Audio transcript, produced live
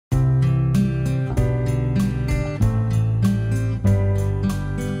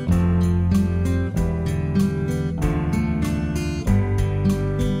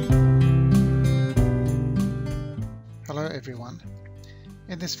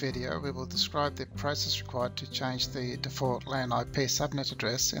this video, we will describe the process required to change the default LAN IP subnet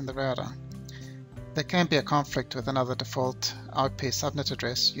address in the router. There can be a conflict with another default IP subnet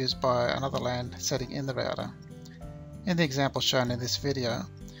address used by another LAN setting in the router. In the example shown in this video,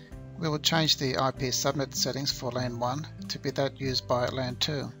 we will change the IP subnet settings for LAN 1 to be that used by LAN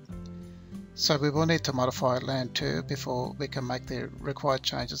 2. So we will need to modify LAN 2 before we can make the required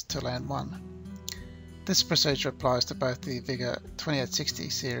changes to LAN 1. This procedure applies to both the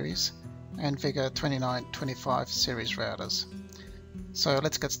Vigor2860 series and Vigor2925 series routers. So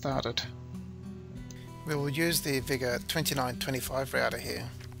let's get started. We will use the Vigor2925 router here.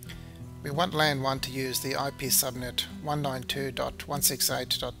 We want LAN 1 to use the IP subnet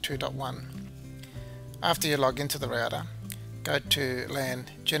 192.168.2.1. After you log into the router, go to LAN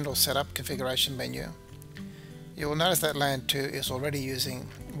General Setup Configuration menu. You will notice that LAN 2 is already using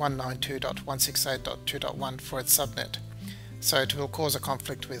 192.168.2.1 for its subnet, so it will cause a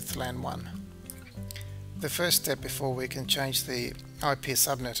conflict with LAN 1. The first step before we can change the IP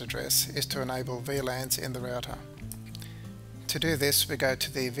subnet address is to enable VLANs in the router. To do this, we go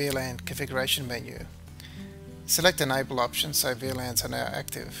to the VLAN configuration menu. Select Enable option so VLANs are now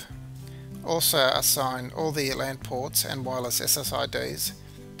active. Also assign all the LAN ports and wireless SSIDs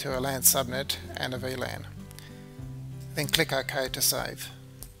to a LAN subnet and a VLAN. Then click OK to save.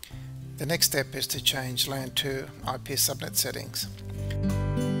 The next step is to change LAN 2 IP subnet settings.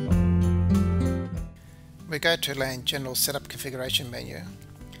 We go to LAN General Setup Configuration menu.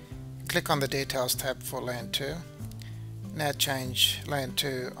 Click on the Details tab for LAN 2. Now change LAN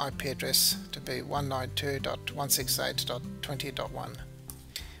 2 IP address to be 192.168.20.1.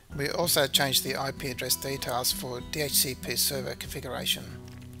 We also change the IP address details for DHCP server configuration.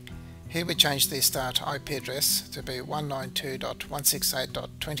 Here we change the start IP address to be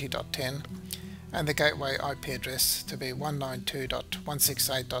 192.168.20.10 and the gateway IP address to be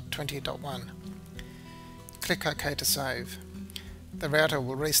 192.168.20.1. Click OK to save. The router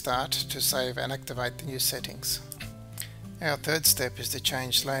will restart to save and activate the new settings. Our third step is to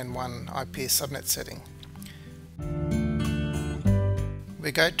change LAN 1 IP subnet setting.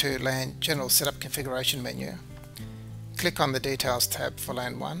 We go to LAN General Setup Configuration menu. Click on the Details tab for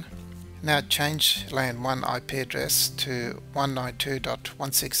LAN 1. Now change LAN 1 IP address to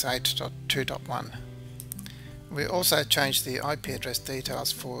 192.168.2.1. We also change the IP address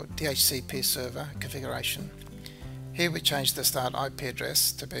details for DHCP server configuration. Here we change the start IP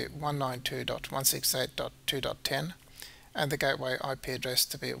address to be 192.168.2.10 and the gateway IP address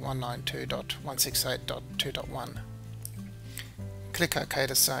to be 192.168.2.1. Click OK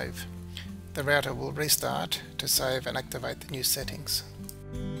to save. The router will restart to save and activate the new settings.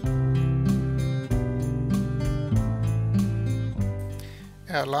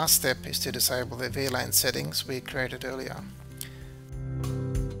 Our last step is to disable the VLAN settings we created earlier.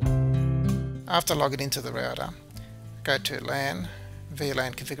 After logging into the router, go to LAN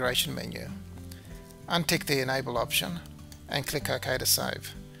VLAN configuration menu. Untick the Enable option and click OK to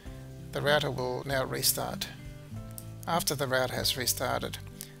save. The router will now restart. After the router has restarted,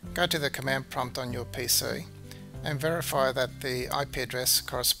 go to the command prompt on your PC and verify that the IP address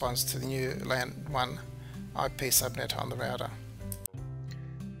corresponds to the new LAN 1 IP subnet on the router.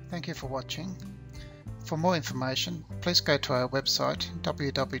 Thank you for watching. For more information, please go to our website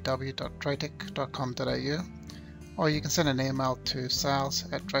www.draytek.com.au or you can send an email to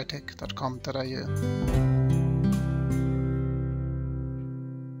sales@draytek.com.au.